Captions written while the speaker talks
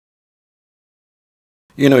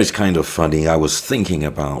You know, it's kind of funny. I was thinking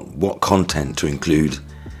about what content to include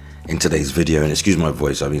in today's video, and excuse my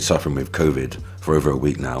voice, I've been suffering with COVID for over a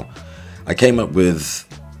week now. I came up with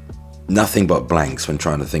nothing but blanks when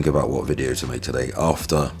trying to think about what video to make today.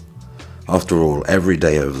 After all, every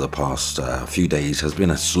day over the past few days has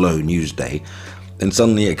been a slow news day, and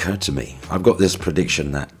suddenly it occurred to me, I've got this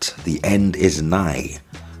prediction that the end is nigh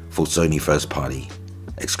for Sony first-party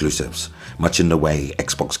exclusives, much in the way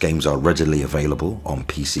Xbox games are readily available on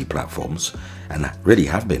PC platforms, and really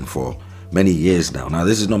have been for many years now. Now,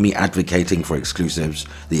 this is not me advocating for exclusives,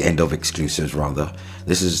 the end of exclusives rather.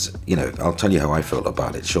 This is, I'll tell you how I feel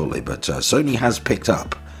about it shortly, but Sony has picked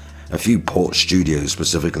up a few port studios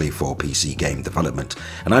specifically for PC game development,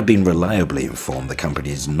 and I've been reliably informed the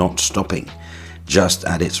company is not stopping just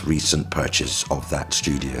at its recent purchase of that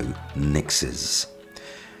studio, Nix's.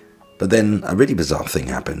 But then a really bizarre thing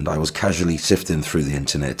happened. I was casually sifting through the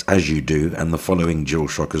internet, as you do, and the following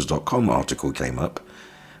JewelShockers.com article came up,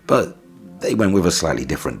 but they went with a slightly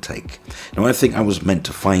different take. Now, I think I was meant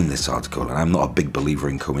to find this article, and I'm not a big believer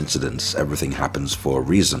in coincidence. Everything happens for a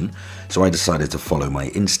reason, so I decided to follow my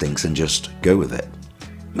instincts and just go with it.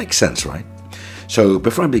 Makes sense, right? So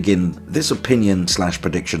before I begin this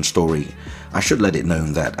opinion/prediction story, I should let it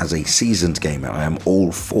known that as a seasoned gamer, I am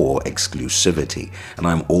all for exclusivity, and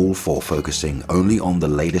I'm all for focusing only on the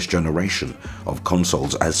latest generation of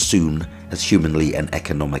consoles as soon as humanly and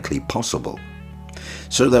economically possible,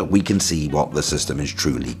 so that we can see what the system is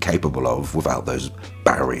truly capable of without those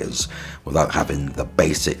barriers, without having the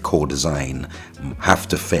basic core design have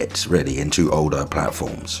to fit really into older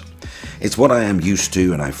platforms. It's what I am used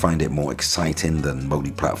to, and I find it more exciting than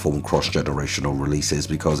multi-platform cross-generational releases,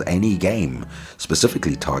 because any game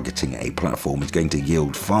specifically targeting a platform is going to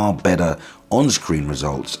yield far better on-screen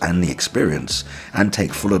results and the experience, and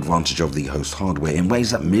take full advantage of the host hardware in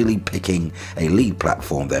ways that merely picking a lead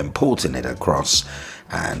platform, then porting it across,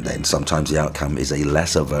 and then sometimes the outcome is a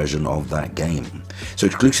lesser version of that game. So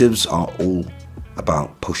exclusives are all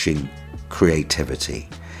about pushing creativity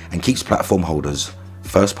and keeps platform holders,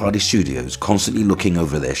 first-party studios, constantly looking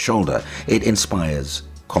over their shoulder. It inspires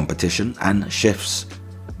competition and shifts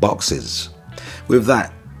boxes. With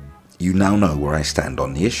that, you now know where I stand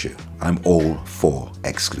on the issue. I'm all for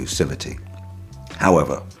exclusivity.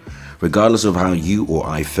 However, regardless of how you or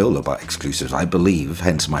I feel about exclusives, I believe,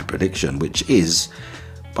 hence my prediction, which is,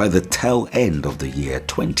 by the tail end of the year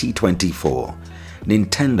 2024,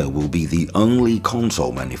 Nintendo will be the only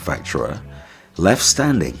console manufacturer left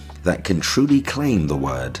standing that can truly claim the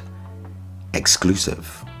word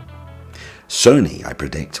exclusive. Sony, I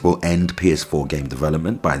predict, will end PS4 game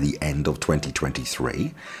development by the end of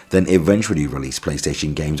 2023, then eventually release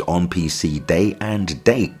PlayStation games on PC day and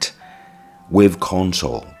date with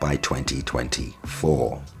console by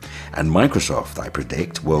 2024. And Microsoft, I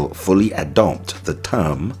predict, will fully adopt the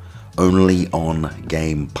term only on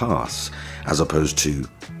Game Pass, as opposed to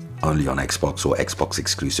only on Xbox or Xbox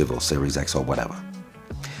exclusive or Series X or whatever.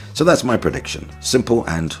 So that's my prediction, simple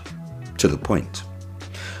and to the point.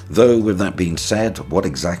 Though with that being said, what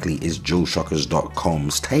exactly is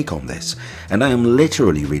JewelShockers.com's take on this? And I am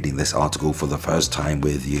literally reading this article for the first time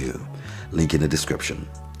with you. Link in the description.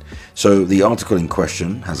 So the article in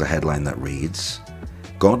question has a headline that reads,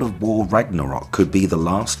 God of War Ragnarok could be the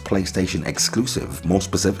last PlayStation exclusive, more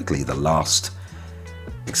specifically the last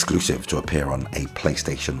exclusive to appear on a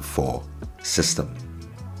PlayStation 4 system.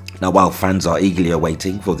 Now, while fans are eagerly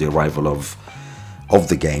awaiting for the arrival of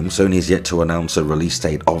the game, Sony is yet to announce a release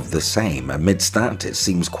date of the same. Amidst that, it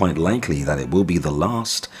seems quite likely that it will be the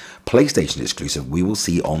last PlayStation exclusive we will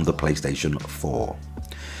see on the PlayStation 4.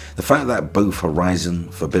 The fact that both Horizon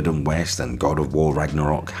Forbidden West and God of War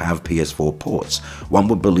Ragnarok have PS4 ports, one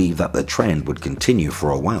would believe that the trend would continue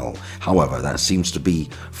for a while. However, that seems to be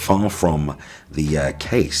far from the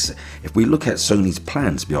case. If we look at Sony's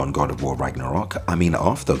plans beyond God of War Ragnarok,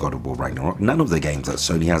 after God of War Ragnarok, none of the games that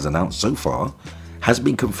Sony has announced so far has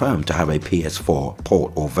been confirmed to have a PS4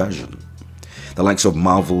 port or version. The likes of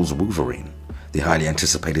Marvel's Wolverine, the highly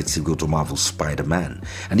anticipated sequel to Marvel's Spider-Man,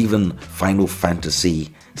 and even Final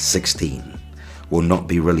Fantasy XVI will not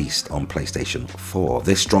be released on PlayStation 4.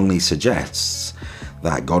 This strongly suggests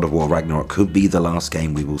that God of War Ragnarok could be the last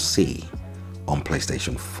game we will see on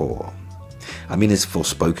PlayStation 4. Is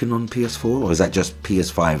Forspoken on PS4, or is that just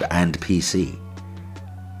PS5 and PC?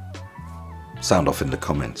 Sound off in the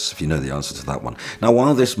comments if you know the answer to that one. Now,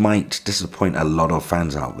 while this might disappoint a lot of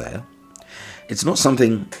fans out there, it's not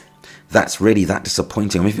something that's really that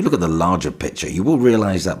disappointing. If you look at the larger picture, you will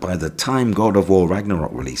realize that by the time God of War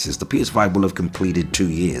Ragnarok releases, the PS5 will have completed 2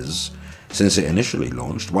 years Since it initially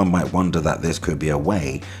launched, one might wonder that this could be a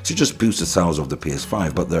way to just boost the sales of the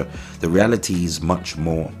PS5, but the reality is much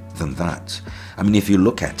more than that. I mean, if you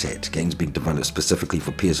look at it, games being developed specifically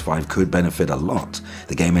for PS5 could benefit a lot.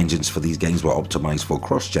 The game engines for these games were optimized for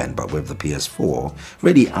cross-gen, but with the PS4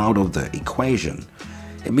 really out of the equation,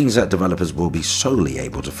 it means that developers will be solely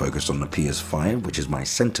able to focus on the PS5, which is my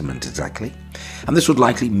sentiment exactly. And this would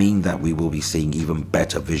likely mean that we will be seeing even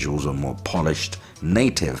better visuals on more polished,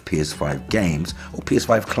 native PS5 games, or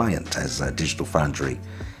PS5 client, as Digital Foundry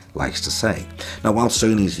likes to say. Now, while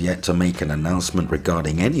Sony's yet to make an announcement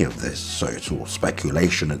regarding any of this, so it's all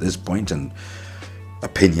speculation at this point and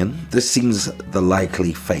opinion, this seems the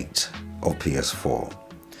likely fate of PS4.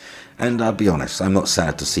 And I'll be honest, I'm not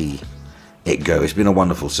sad to see it go. It's been a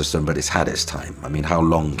wonderful system, but it's had its time. I mean, how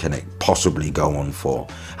long can it possibly go on for?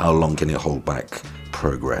 How long can it hold back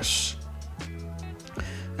progress?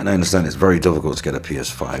 And I understand it's very difficult to get a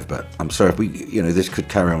PS5, but I'm sorry if this could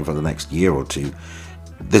carry on for the next year or two.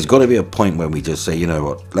 There's got to be a point where we just say, you know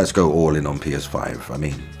what, let's go all in on PS5. I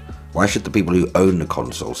mean, why should the people who own the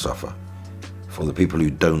console suffer for the people who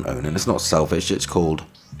don't own it? And it's not selfish, it's called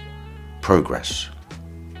progress.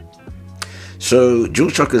 So,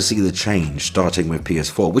 Jules Chuckers see the change starting with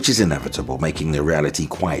PS4, which is inevitable, making the reality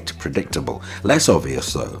quite predictable. Less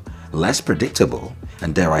obvious though, less predictable,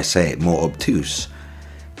 and dare I say it, more obtuse,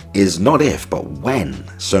 is not if, but when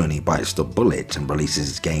Sony bites the bullet and releases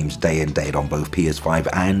its games day and date on both PS5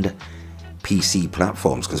 and PC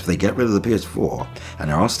platforms. Because if they get rid of the PS4, and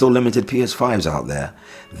there are still limited PS5s out there,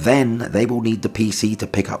 then they will need the PC to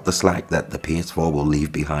pick up the slack that the PS4 will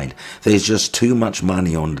leave behind. There's just too much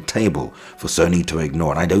money on the table for Sony to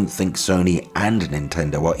ignore, and I don't think Sony and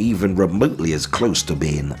Nintendo are even remotely as close to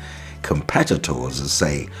being competitors as,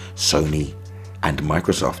 say, Sony and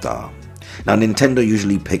Microsoft are. Now, Nintendo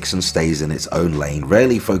usually picks and stays in its own lane,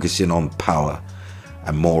 rarely focusing on power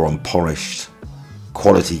and more on polished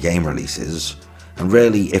quality game releases, and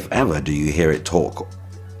rarely, if ever, do you hear it talk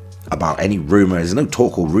about any rumor. There's no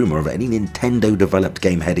talk or rumor of any Nintendo developed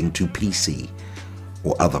game heading to PC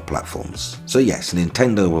or other platforms. So yes,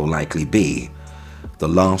 Nintendo will likely be the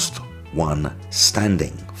last one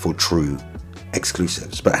standing for true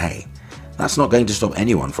exclusives. But hey, that's not going to stop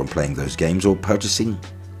anyone from playing those games or purchasing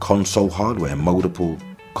console hardware, multiple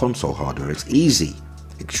console hardware. It's easy,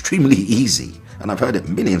 extremely easy, and I've heard it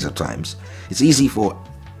millions of times. It's easy for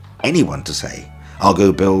anyone to say, I'll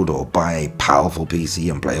go build or buy a powerful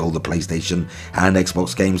PC and play all the PlayStation and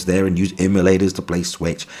Xbox games there and use emulators to play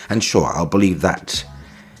Switch, and sure, I'll believe that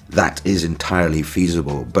that is entirely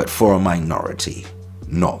feasible, but for a minority,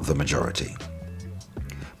 not the majority.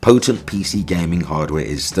 Potent PC gaming hardware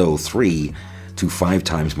is still 3 to 5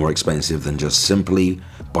 times more expensive than just simply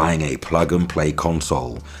buying a plug-and-play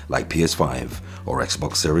console like PS5 or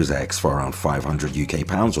Xbox Series X for around 500 UK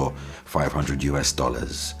pounds or $500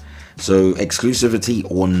 US. So exclusivity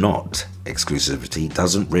or not exclusivity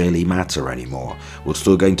doesn't really matter anymore. We're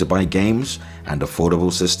still going to buy games and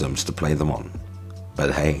affordable systems to play them on.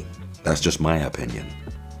 But hey, that's just my opinion.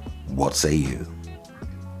 What say you?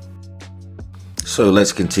 So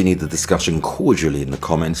let's continue the discussion cordially in the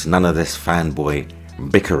comments. None of this fanboy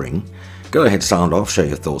bickering. Go ahead, sound off, share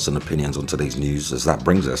your thoughts and opinions on today's news, as that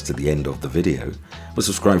brings us to the end of the video. But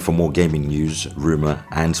subscribe for more gaming news, rumor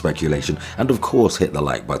and speculation, and of course hit the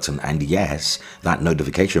like button and yes, that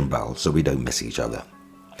notification bell so we don't miss each other.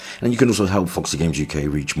 And you can also help Foxy Games UK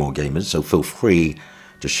reach more gamers, so feel free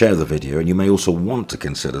to share the video, and you may also want to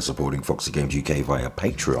consider supporting Foxy Games UK via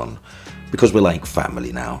Patreon, because we're like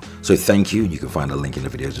family now. So thank you, and you can find a link in the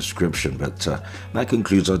video description. But that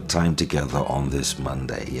concludes our time together on this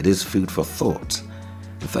Monday. It is food for thought,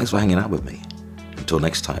 and thanks for hanging out with me. Until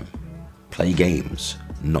next time, play games,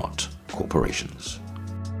 not corporations.